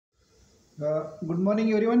Good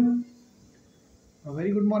morning, everyone. A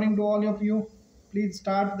very good morning to all of you. Please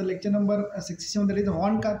start the lecture number 67. That is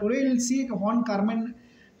today we'll see Von-Karmann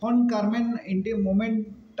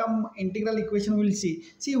momentum integral equation. We'll see.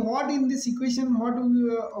 See what in this equation, what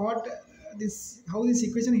this how this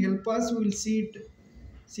equation help us. We'll see it.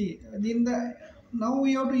 See in the now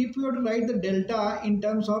we have to if we have to write the delta in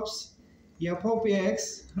terms of f of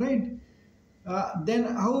x, right? Then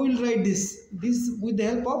how we will write this? This with the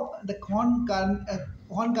help of the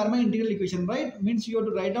Von-Karman integral equation, right? Means you have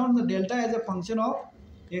to write down the delta as a function of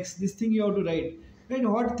x. This thing you have to write, right?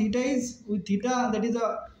 What theta is with theta, that is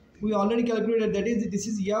a we already calculated. That is this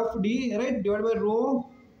is f d, right? Divided by rho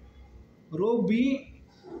b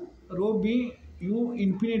u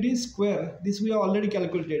infinity square. This we have already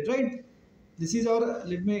calculated, right? This is our.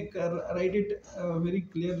 Let me write it very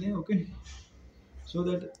clearly, okay? So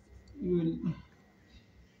that you will.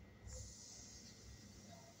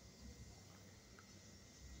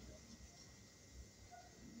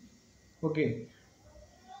 Okay.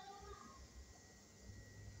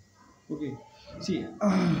 Okay. See,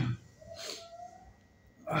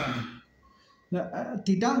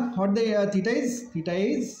 theta. What the theta is? Theta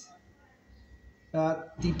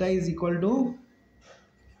is equal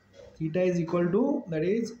to that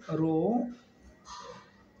is rho,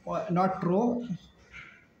 not rho.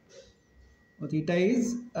 Theta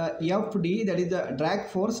is f d, that is the drag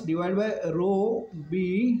force, divided by rho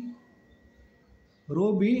b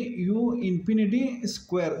u infinity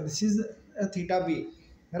square. This is theta b,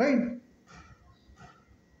 right?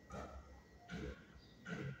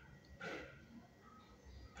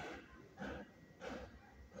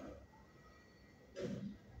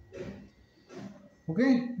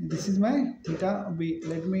 Okay. This is my theta b.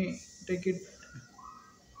 Let me take it.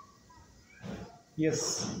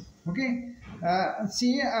 Yes. Okay.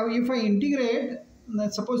 See, if I integrate,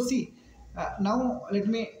 suppose see, now let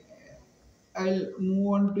me, I'll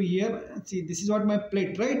move on to here. See, this is what my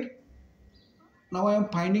plate, right? Now I am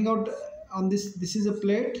finding out on this. This is a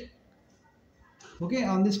plate. Okay,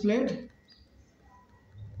 on this plate.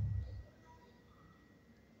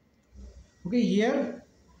 Okay, here.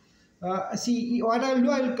 See, what I'll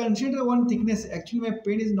do, I'll consider one thickness. Actually, my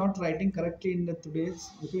pen is not writing correctly in the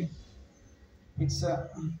today's. Okay, it's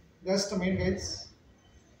just a minute, guys.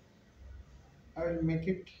 I will make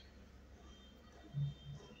it.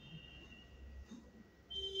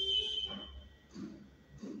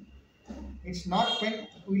 It's not pen.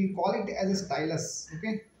 We'll call it as a stylus.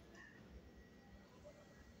 Okay.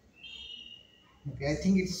 Okay. I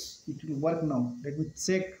think it will work now. Let me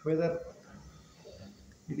check whether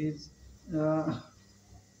it is. Uh,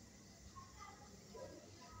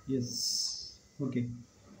 yes. Okay.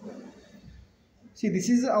 See, this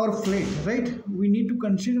is our plate, right? We need to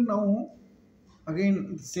consider now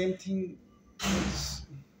again the same thing.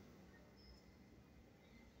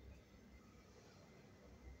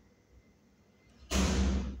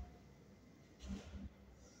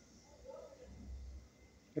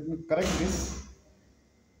 Let me correct this.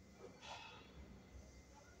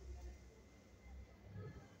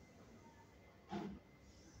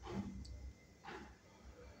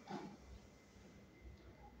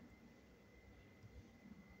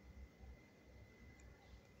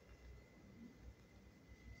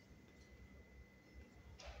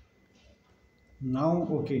 Now,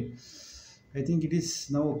 okay. I think it is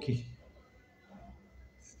now okay.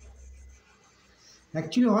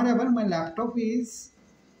 Actually, what happened? My laptop is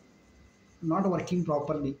not working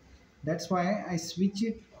properly. That's why I switch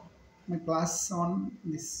it my class on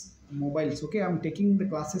this mobiles. Okay, I'm taking the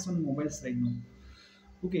classes on mobiles right now.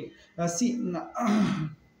 Okay, see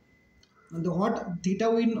the what theta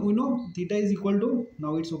we know theta is equal to,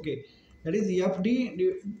 now it's okay, that is f d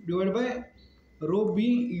divided by rho b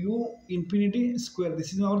u infinity square.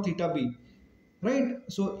 This is our theta b, right?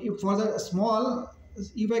 So if for the small,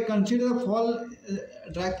 if I consider the fall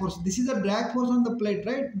drag force, this is a drag force on the plate,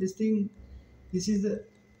 right? This thing, this is the,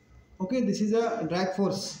 okay, this is a drag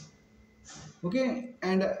force. Okay,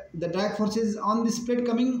 and the drag force is on this plate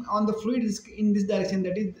coming on the fluid is in this direction,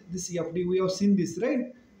 that is this fd. We have seen this,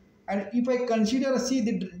 right? And if I consider, see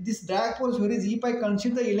this drag force, where is, if I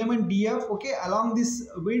consider the element df, okay, along this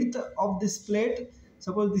width of this plate,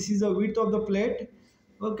 suppose this is the width of the plate,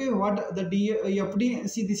 okay, what the fd,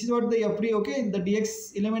 see this is what the fd, okay, the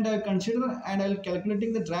dx element I consider, and I'll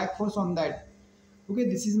calculating the drag force on that. Okay,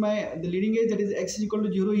 this is my the leading edge, that is x is equal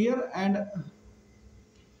to 0 here, and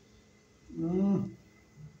mm,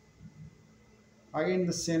 again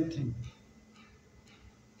the same thing.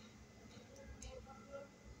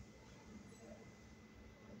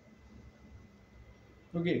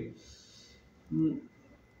 Okay. Mm,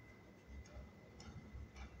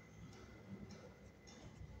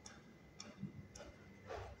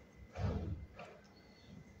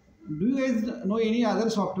 guys know any other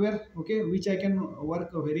software, okay, which I can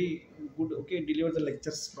work very good, okay, deliver the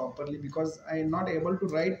lectures properly, because I am not able to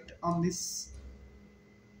write on this.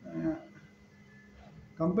 uh,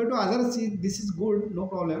 Compared to others, this is good, no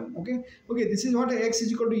problem, okay. Okay, this is what x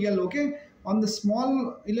is equal to L, okay. On the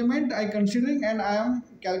small element I considering, and I am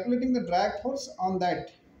calculating the drag force on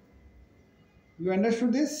that. You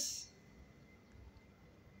understood this?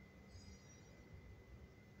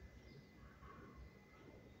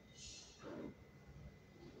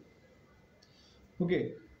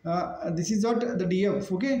 Okay, this is what the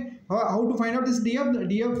df, okay. How to find out this df? The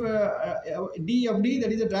df, dfd,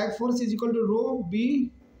 that is the drag force, is equal to rho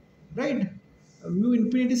b, right? Mu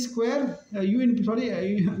infinity square, u infinity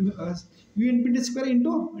square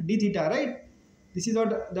into d theta, right? This is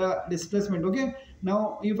what the displacement, okay.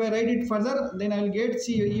 Now if I write it further, then I will get,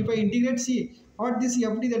 see, if I integrate, see what this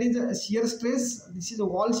fd, that is a shear stress, this is a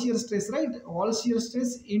wall shear stress, right? Wall shear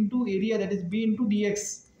stress into area, that is b into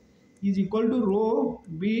dx, is equal to rho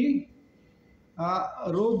b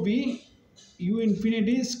u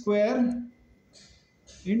infinity square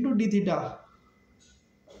into d theta,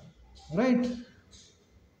 right?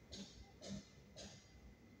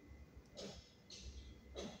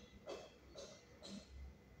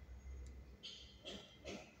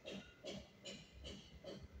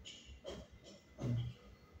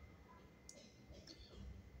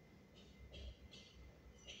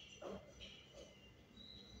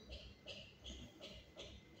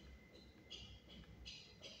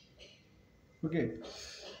 Okay,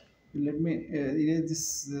 let me erase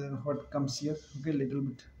this, what comes here, okay, little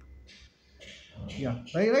bit. Yeah,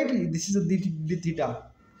 right, this is a d theta,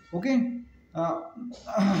 okay. uh,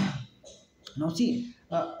 Now see,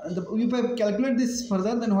 if I calculate this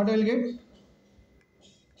further, then what I will get?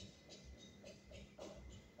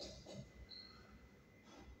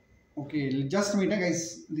 Okay, just a minute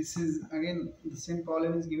guys, this is again the same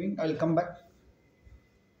problem is giving, I will come back.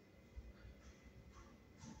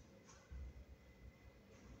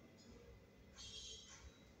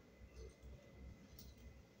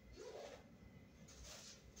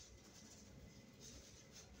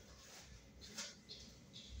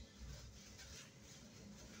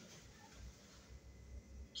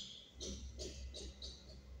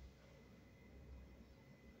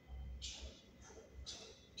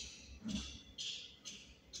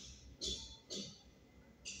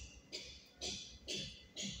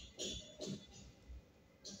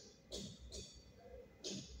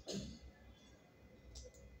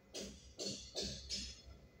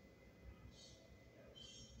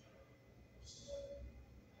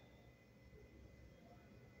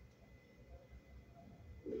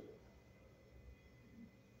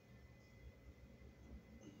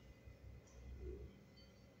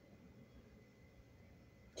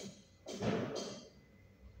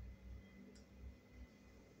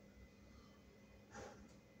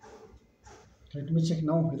 Let me check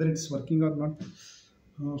now whether it's working or not.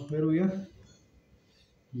 Where we are?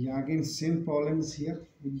 Yeah, again same problem is here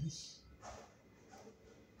with this.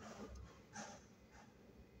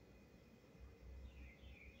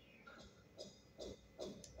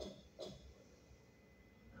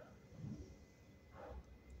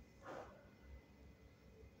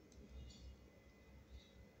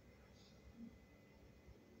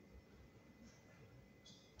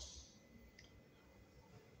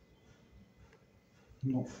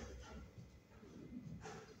 No.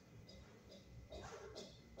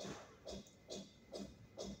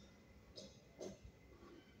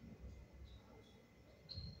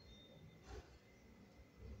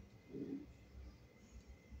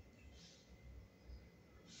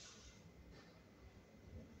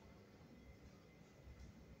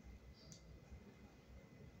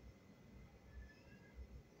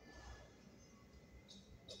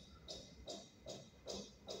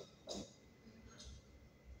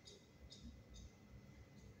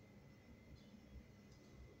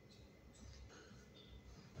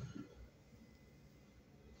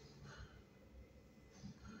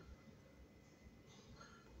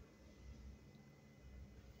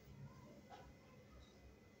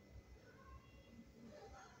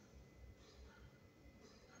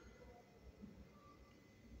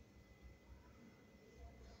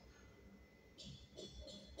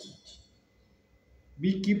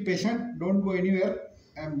 Be keep patient, don't go anywhere.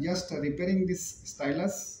 I'm just repairing this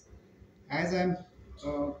stylus as I'm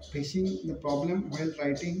facing the problem while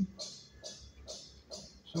writing.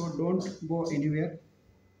 So don't go anywhere.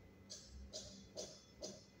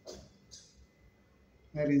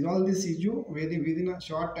 I resolve this issue very within a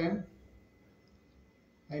short time.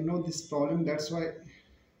 I know this problem, that's why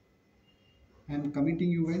I'm committing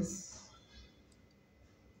you guys.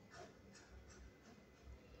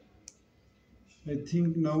 I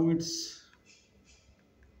think now it's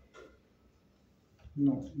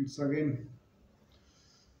no, it's again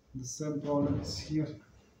the same problem is here.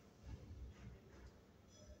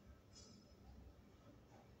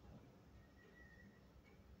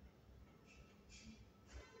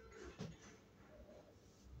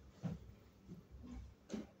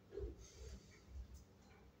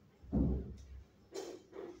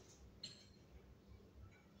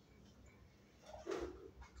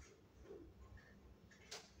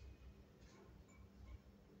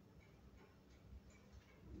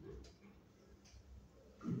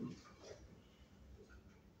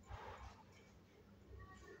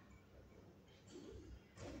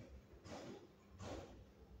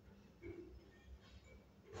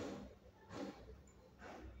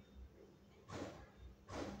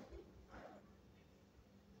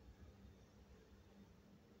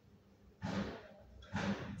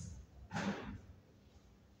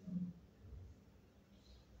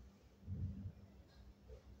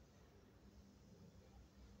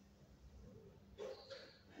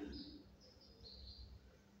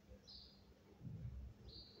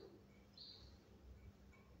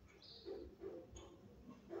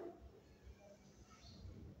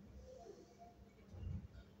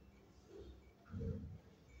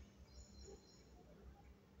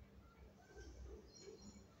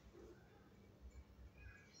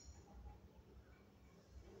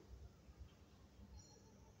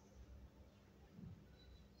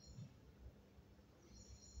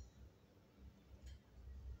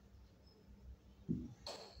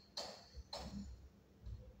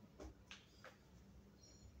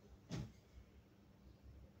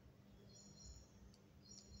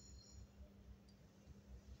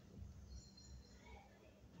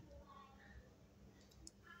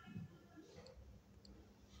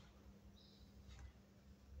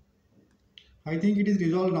 I think it is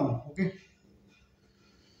resolved now. Okay,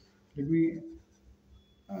 let me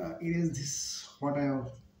erase this. What I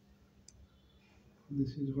have.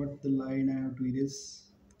 This is what the line I have to erase.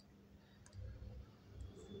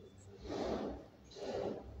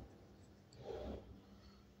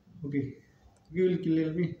 Okay, we will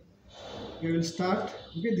kill me. We will start.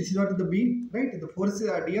 Okay, this is what the B, right? The force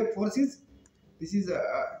df force is this is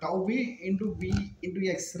tau B into B into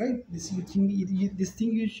x, right? This you think this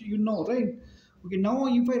thing you know, right? Okay, now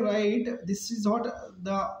if I write this is what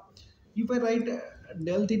the if I write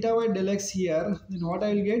del theta by del x here, then what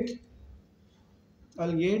I will get?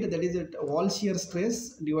 I'll get that is at wall shear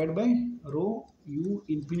stress divided by rho u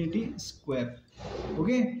infinity square.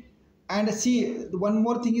 Okay, and see one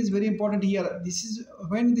more thing is very important here. This is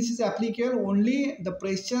when this is applicable only the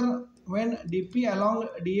pressure when dp along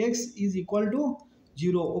dx is equal to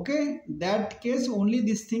 0. Okay, that case only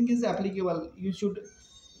this thing is applicable. You should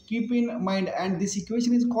keep in mind, and this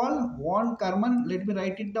equation is called Von-Karmann. Let me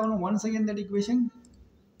write it down once again, that equation.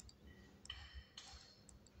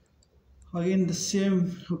 Again the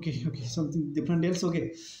same. Okay, okay, something different else.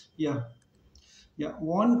 Okay, yeah, yeah,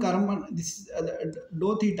 one Karman, this is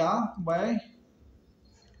dou theta by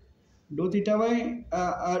dou theta by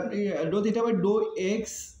dou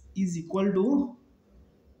x is equal to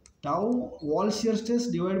tau wall shear stress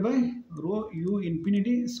divided by rho u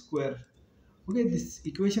infinity square. Okay, this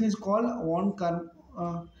equation is called one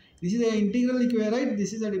Karman. This is a integral equation, right?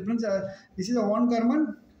 This is a difference. This is a one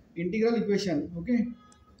Karman integral equation. Okay,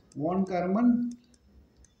 one Karman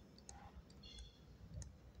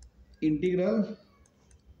integral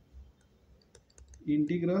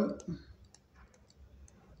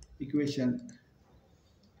equation.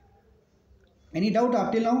 Any doubt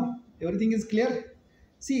up till now? Everything is clear?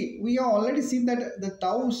 See, we have already seen that the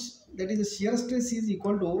tau's, that is the shear stress, is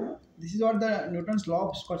equal to, this is what the Newton's law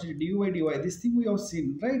of Scottish du by dy. This thing we have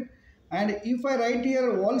seen, right? And if I write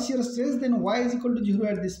here wall shear stress, then y is equal to 0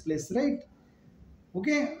 at this place, right?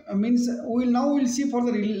 Okay, means we will now see for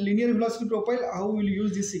the linear velocity profile how we will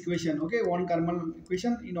use this equation. Okay, one Karman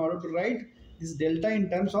equation in order to write this delta in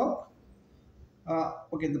terms of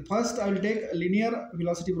okay, the first I will take linear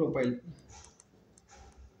velocity profile.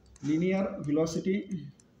 Linear velocity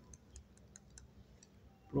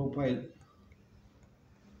profile.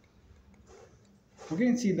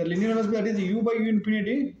 Okay, see the linear velocity, that is u by u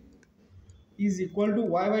infinity is equal to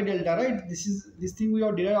y by delta, right? This thing we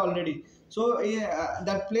have derived already. So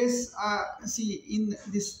that place, see in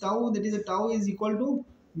this tau, that is a tau is equal to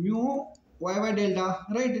mu y by delta,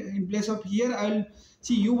 right? In place of here I will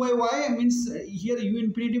see u by y means here u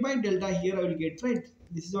infinity by delta, here I will get, right?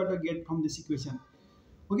 This is what I get from this equation.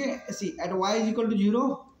 Okay, see at y is equal to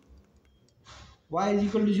 0, y is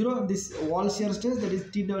equal to 0, this wall shear stress, that is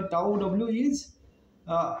t tau w is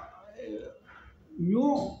uh,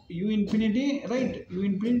 mu u infinity, right, u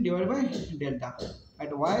infinity divided by delta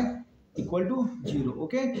at y equal to 0.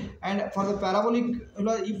 Okay, and for the parabolic,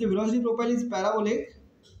 if the velocity profile is parabolic,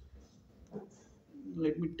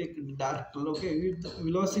 let me take dark color. Okay, with the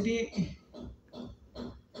velocity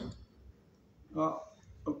uh,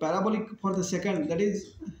 parabolic for the second, that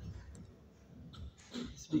is,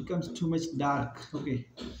 it becomes too much dark. Okay,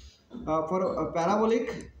 for a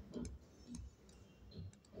parabolic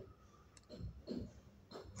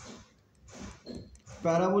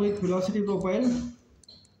velocity profile.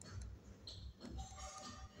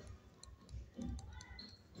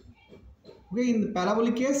 Okay, in the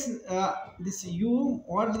parabolic case, this u,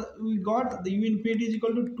 what we got, the u infinity is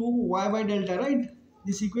equal to 2y by delta, right?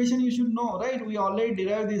 This equation you should know, right? We already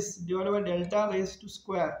derived this, divided by delta raised to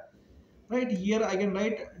square, right? Here I can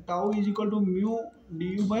write tau is equal to mu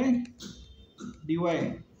du by dy.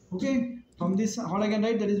 Okay, from this how I can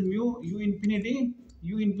write, that is mu u infinity,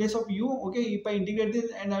 u in place of u. Okay, if I integrate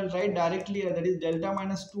this and I'll write directly, that is delta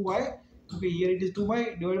minus 2y. Okay, here it is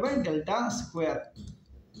 2y divided by delta square.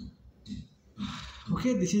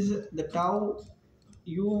 Okay, this is the tau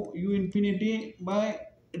u infinity by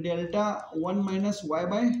delta 1 minus y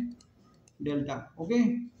by delta.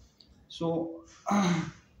 Okay, so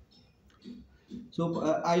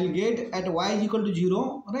I'll get at y is equal to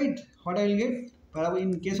 0, right? What I will get,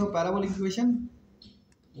 in case of parabolic equation,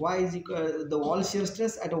 y is equal, the wall shear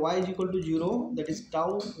stress at y is equal to 0, that is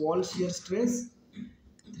tau wall shear stress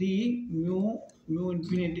 3 mu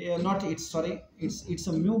infinity, not it's, sorry, it's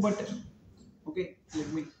a mu, but okay, let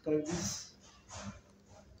me correct this.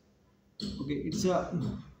 Okay,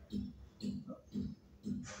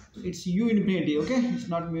 it's u infinity. Okay, it's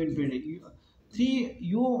not mu infinity. 3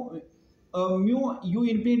 u mu u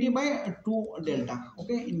infinity by 2 delta.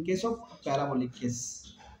 Okay, in case of parabolic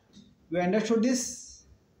case, you understood this.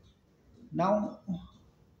 Now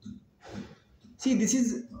see, this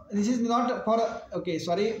is not for, okay,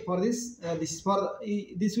 sorry for this, this is for,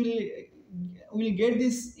 this will get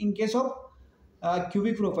this in case of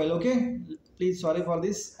cubic profile. Okay, please, sorry for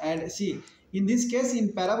this. And see, in this case,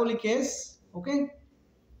 in parabolic case, okay,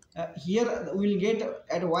 here we will get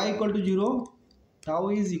at y equal to 0, tau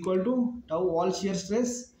is equal to tau wall shear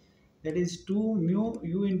stress, that is 2 mu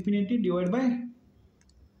u infinity divided by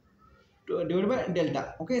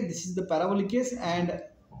delta. Okay, this is the parabolic case. And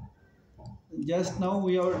just now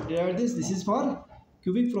we have derived this. This is for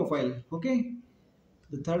cubic profile. Okay,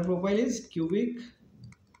 the third profile is cubic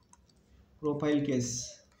profile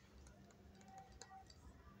case.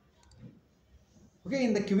 Okay,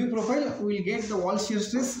 in the cubic profile we will get the wall shear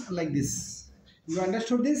stress like this. You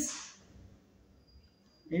understood this?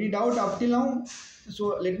 Any doubt up till now?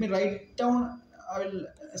 So let me write down, I will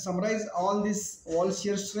summarize all this wall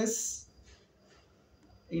shear stress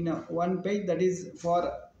in one page. That is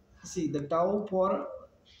for, see, the tau for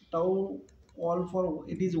tau wall for,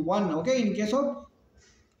 it is 1. Okay, in case of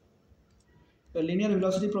linear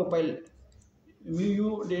velocity profile, mu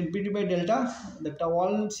u infinity by delta, the tau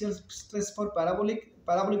wall shear stress for parabolic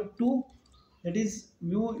 2, that is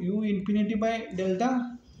mu u infinity by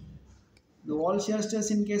delta, the wall shear stress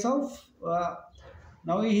in case of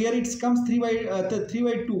now here it comes 3 by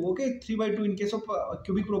 2. Okay, 3 by 2 in case of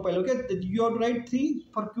cubic profile. Okay, you have to write 3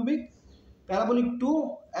 for cubic, parabolic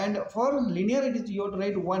 2, and for linear it is, you have to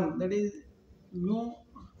write 1, that is mu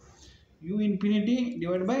u infinity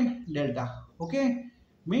divided by delta. Okay,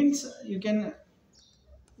 means you can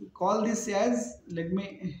call this as, let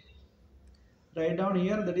me write down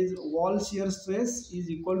here, that is wall shear stress is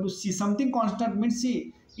equal to c, something constant, means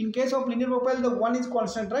c, in case of linear profile the 1 is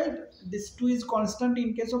constant, right? This 2 is constant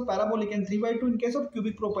in case of parabolic, and 3 by 2 in case of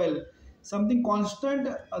cubic profile, something constant,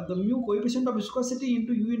 the mu coefficient of viscosity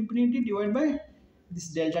into u infinity divided by this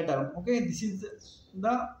delta term. Okay, this is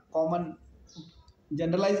the common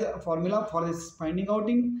generalized formula for this finding out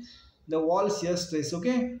in the wall shear stress.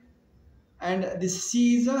 Okay, and this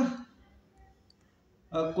c is a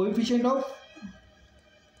coefficient of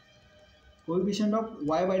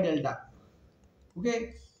y by delta.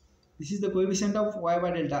 Okay, this is the coefficient of y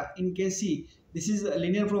by delta in case c. This is a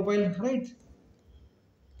linear profile, right?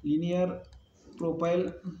 Linear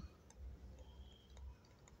profile.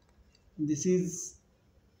 This is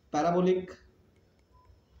parabolic,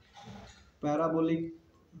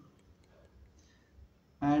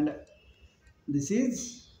 and this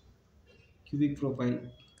is cubic profile.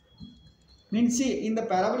 Means see, in the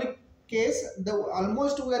parabolic case, the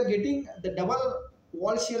almost we are getting the double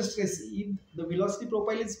wall shear stress if the velocity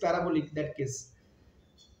profile is parabolic, that case.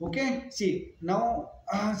 Okay, see now,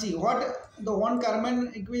 see what the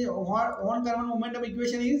Von-Karmann equation, what Von-Karmann momentum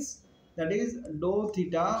equation is. that is dou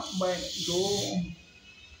theta by dou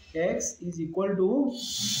x is equal to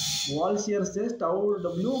wall shear stress tau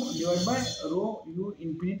w divided by rho u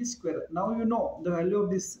infinity square. Now you know the value of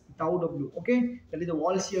this tau w. Okay, that is the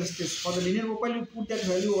wall shear stress. For the linear profile, you put that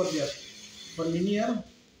value over there. For linear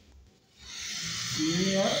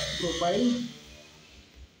profile,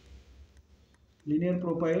 linear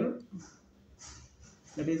profile,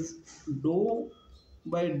 that is dou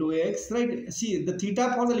by dou x, right? See, the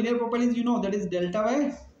theta for the linear profile is, you know, that is delta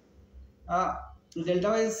by uh, delta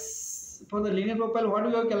by for the linear profile. What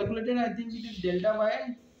we have calculated, I think it is delta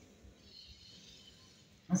by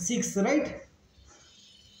 6, right?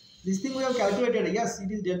 This thing we have calculated. Yes,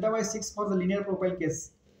 it is delta by 6 for the linear profile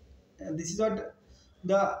case. This is what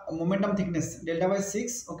the momentum thickness, delta by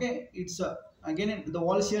 6. Okay, it's again the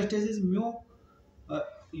wall shear stress is mu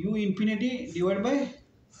u infinity divided by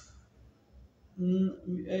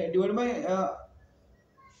divided by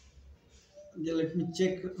let me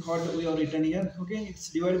check what we have written here. Okay, it's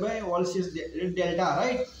divided by wall shear delta,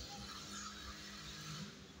 right?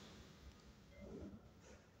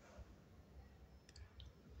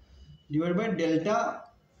 Divided by delta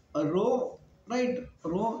rho, right?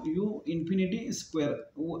 Rho u infinity square.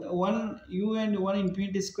 One u and one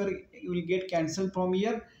infinity square will get cancelled from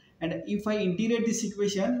here, and if I integrate this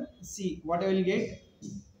equation, see what I will get.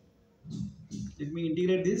 Let me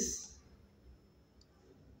integrate this.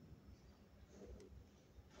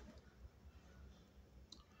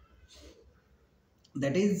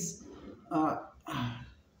 That is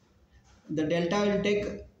the delta I will take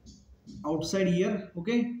outside here.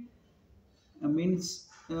 Okay, means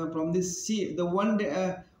from this, see the one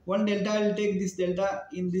delta I will take this delta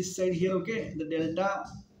in this side here. Okay, the delta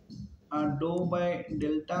dou by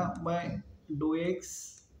delta by dou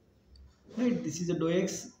x, right? This is a dou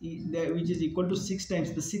x which is equal to 6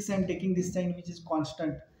 times the 6 I am taking this sign, which is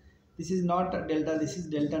constant. This is not delta, this is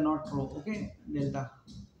delta, not rho. Okay, delta.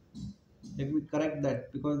 Let me correct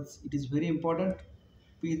that because it is very important.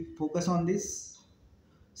 We focus on this.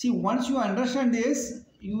 See, once you understand this,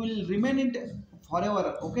 you will remain it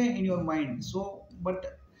forever, okay, in your mind. So,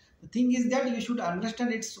 but the thing is that you should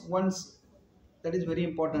understand it once. That is very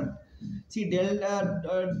important. See, this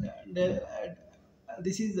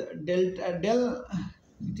is delta del.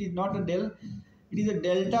 It is not a del. It is a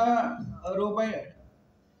delta rho by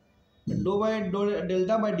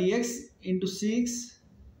delta by dx into 6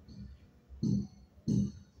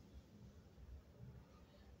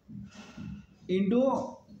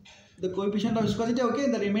 into the coefficient of viscosity. Okay,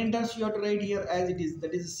 the remaining terms you have to write here as it is,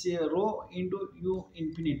 that is rho into u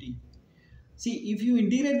infinity. See, if you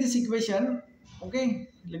integrate this equation, okay,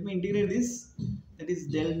 let me integrate this. That is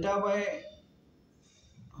delta by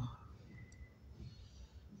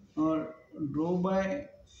or rho by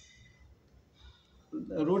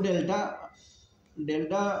rho delta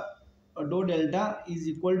delta dou delta is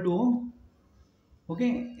equal to,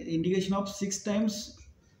 okay, integration of 6 times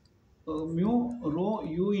mu rho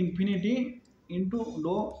u infinity into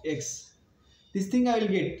dou x. This thing I will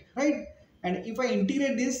get, right? And if I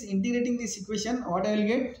integrate this, integrating this equation, what I will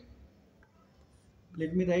get?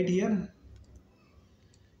 Let me write here.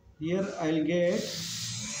 Here I will get,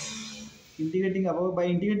 integrating above, by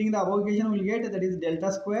integrating the above equation we will get, that is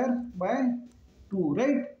delta square by 2,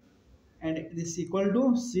 right? And this equal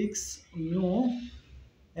to 6 mu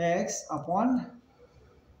x upon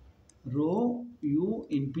rho u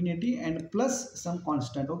infinity and plus some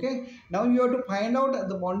constant. Okay, now you have to find out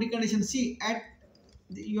the boundary condition. See, at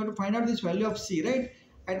you have to find out this value of c, right?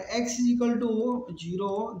 At x is equal to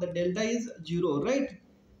 0, the delta is 0, right?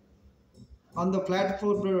 On the flat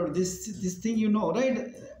floor, this thing, you know, right?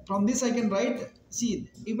 From this I can write, see,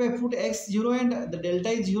 if I put x 0 and the delta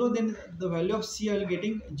is 0, then the value of c I will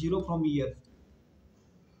getting 0 from here,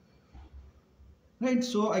 right?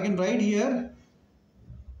 So I can write here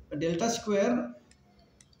delta square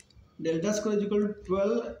is equal to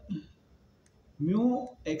 12 mu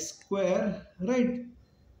x square, right?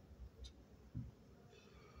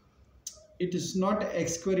 It is not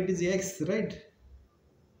x square, it is x, right?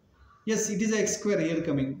 Yes, it is x square here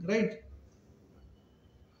coming, right?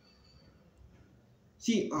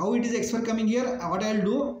 See how it is x square coming here. What I'll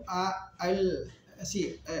do, I'll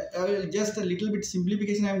see, I will just a little bit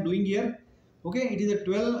simplification I am doing here. Okay, it is a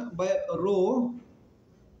 12 by rho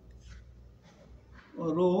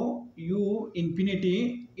u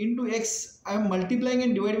infinity into x. I am multiplying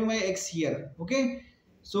and dividing by x here. Okay,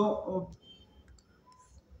 so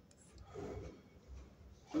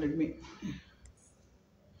let me,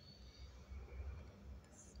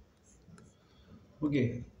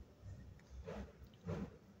 okay,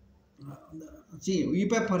 see,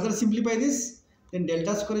 if I further simplify this, then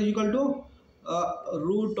delta square is equal to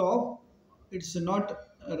root of, it's not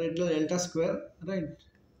regular delta square, right?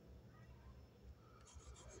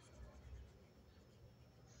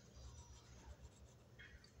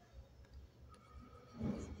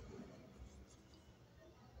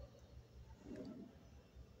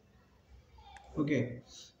 Okay,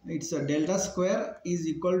 it's a delta square is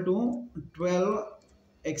equal to 12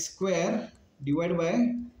 x square divided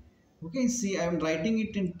by, okay, see I am writing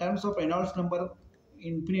it in terms of Reynolds number,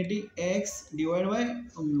 infinity x divided by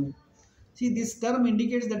mu. See, this term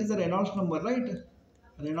indicates that is a Reynolds number, right?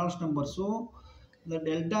 Reynolds number. So the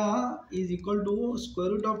delta is equal to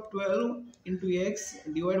square root of 12 into x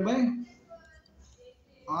divided by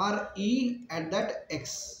re at that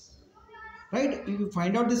x. Right? If you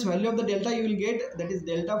find out this value of the delta, you will get that is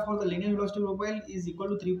delta for the linear velocity profile is equal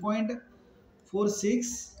to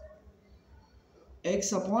 3.46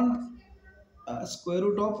 x upon square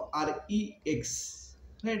root of rex.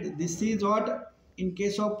 Right? This is what in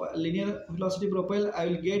case of linear velocity profile I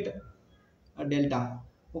will get a delta.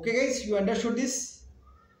 Okay, guys, you understood this?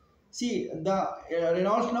 See, the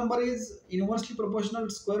Reynolds number is inversely proportional,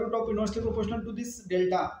 square root of inversely proportional to this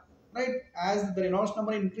delta, right? As the Reynolds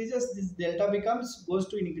number increases, this delta becomes goes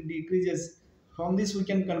to decreases. From this, we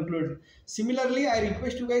can conclude. Similarly, I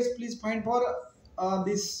request you guys please find for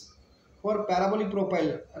this for parabolic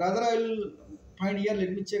profile. Rather, I will find here.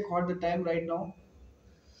 Let me check what the time right now.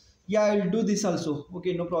 Yeah, I will do this also.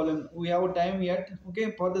 Okay, no problem. We have time yet.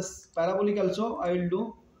 Okay, for this parabolic also, I will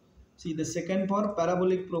do. See the second for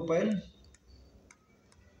parabolic profile.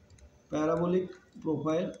 Parabolic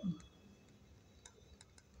profile.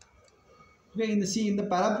 Okay, in the see in the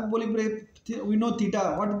parabolic we know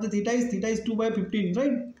theta. What the theta is? Theta is 2 by 15,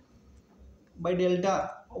 right? By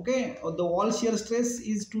delta. Okay, the wall shear stress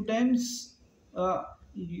is 2 times.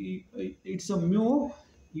 It's a mu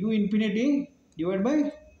u infinity divided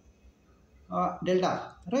by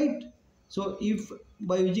delta, right? So if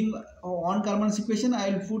by using Von-Karmann equation, I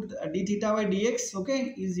will put d theta by dx,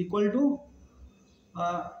 okay, is equal to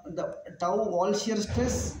the tau wall shear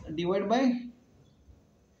stress divided by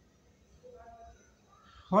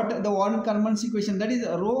what the Von-Karmann equation, that is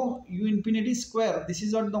rho u infinity square. This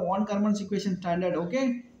is what the Von-Karmann equation standard.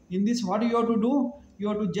 Okay, in this what you have to do, you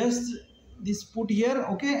have to just this put here,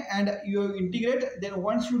 okay, and you integrate. Then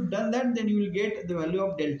once you done that, then you will get the value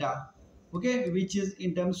of delta, okay, which is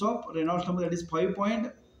in terms of Reynolds number, that is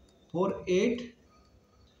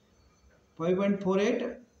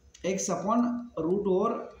 5.48 x upon root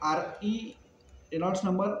over re Reynolds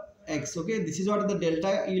number x. Okay, this is what the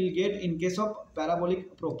delta you will get in case of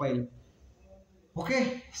parabolic profile.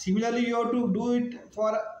 Okay, similarly you have to do it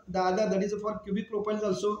for the other, that is for cubic profiles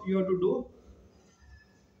also you have to do.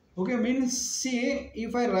 Okay, means see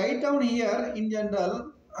if I write down here in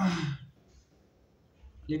general,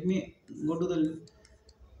 let me go to the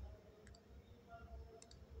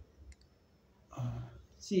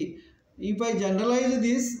see, if I generalize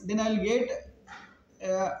this, then I'll get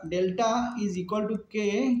delta is equal to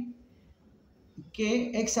k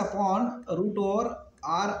x upon root over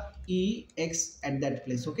r e x at that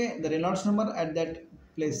place. Okay, the Reynolds number at that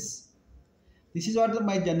place. This is what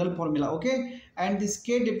my general formula. Okay, and this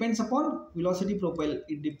k depends upon velocity profile.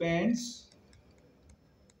 It depends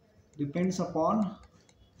upon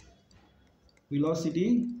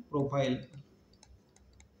velocity profile.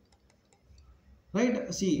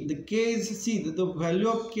 Right, see the k is, see the value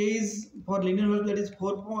of k is for linear velocity, that is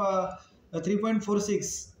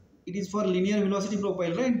 3.46. it is for linear velocity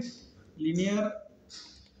profile, right? Linear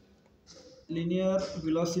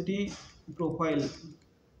velocity profile.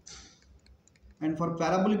 And for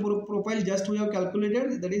parabolic profile, just we have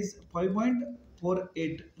calculated, that is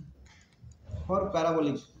 5.48 for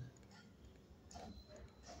parabolic.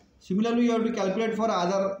 Similarly, you have to calculate for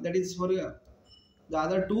other, that is for the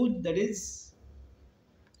other two, that is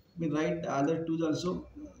we write the other two also.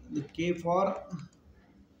 The k for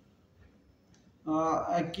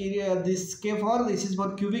this k for, this is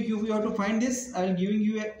for cubic. If you have to find this, I will giving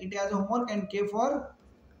you it as a homework. And k for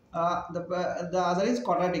the other is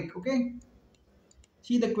quadratic. Okay,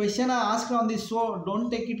 see the question I asked on this, so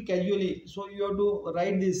don't take it casually, so you have to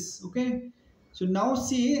write this. Okay, so now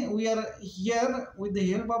see we are here with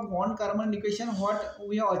the help of Von-Karmann equation. What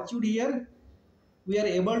we have achieved here, we are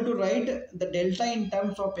able to write the delta in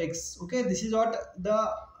terms of x. Okay, this is what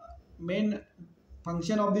the main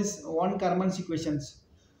function of this Von-Karmann equations.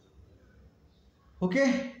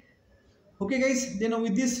 Okay, guys, then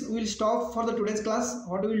with this we will stop for the today's class.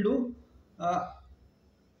 What we will do,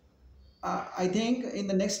 I think in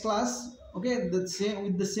the next class, okay, the same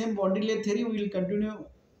with the same boundary layer theory, we will continue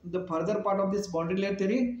the further part of this boundary layer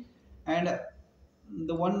theory. And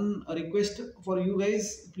the one request for you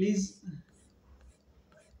guys, please.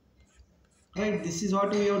 Right, this is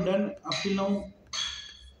what we have done up till now.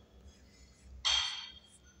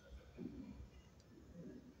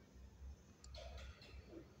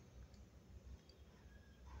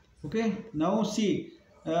 Okay, now see,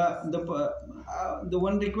 the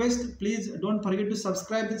one request, please don't forget to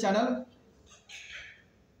subscribe the channel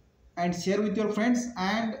and share with your friends,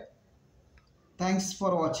 and thanks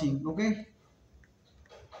for watching. Okay,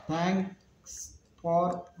 thanks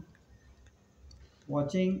for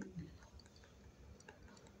watching.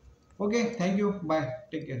 Okay, thank you, bye,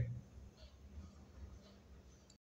 take care.